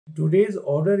Today's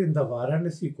order in the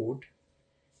Varanasi court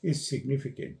is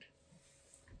significant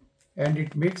and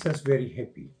it makes us very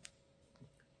happy.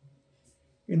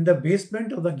 In the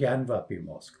basement of the Gyanvapi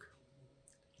mosque,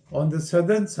 on the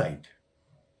southern side,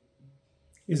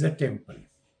 is a temple.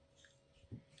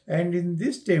 And in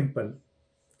this temple,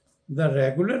 the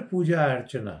regular puja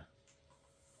archana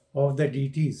of the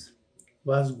deities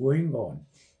was going on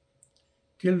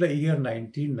till the year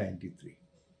 1993.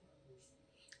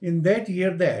 In that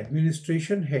year, the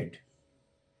administration had,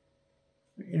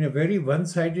 in a very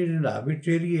one-sided and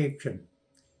arbitrary action,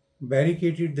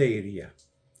 barricaded the area,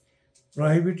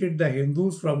 prohibited the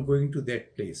Hindus from going to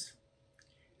that place,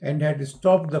 and had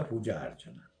stopped the puja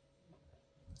archana.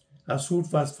 A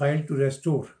suit was filed to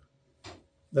restore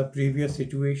the previous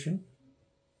situation.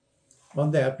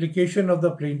 On the application of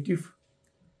the plaintiff,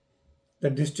 the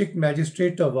district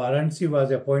magistrate of Varanasi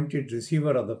was appointed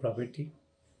receiver of the property.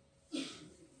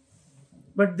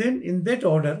 But then in that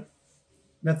order,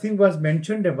 nothing was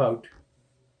mentioned about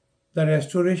the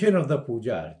restoration of the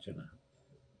puja archana.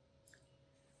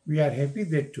 We are happy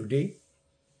that today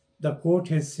the court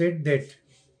has said that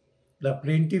the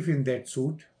plaintiff in that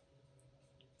suit,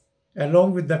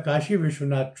 along with the Kashi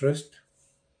Vishwanath Trust,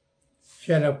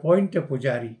 shall appoint a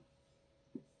pujari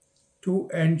to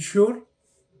ensure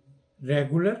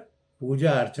regular puja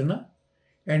archana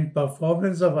and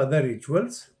performance of other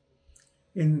rituals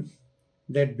in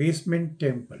that basement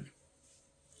temple.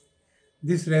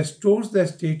 This restores the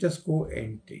status quo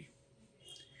ante.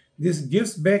 This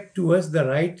gives back to us the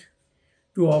right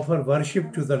to offer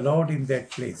worship to the Lord in that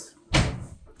place.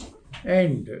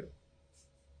 And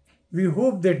we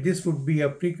hope that this would be a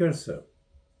precursor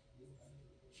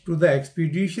to the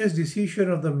expeditious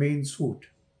decision of the main suit,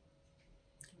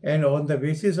 and on the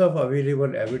basis of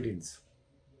available evidence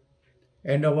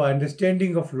and our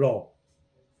understanding of law,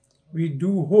 we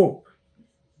do hope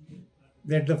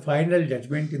that the final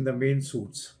judgment in the main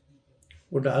suits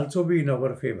would also be in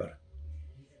our favor,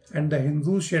 and the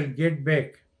Hindus shall get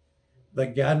back the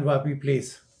Gyanvapi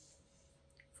place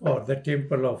for the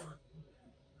temple of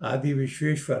Adi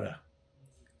Vishweshwara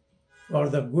for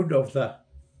the good of the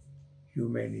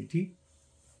humanity,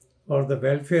 for the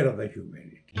welfare of the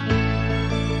humanity.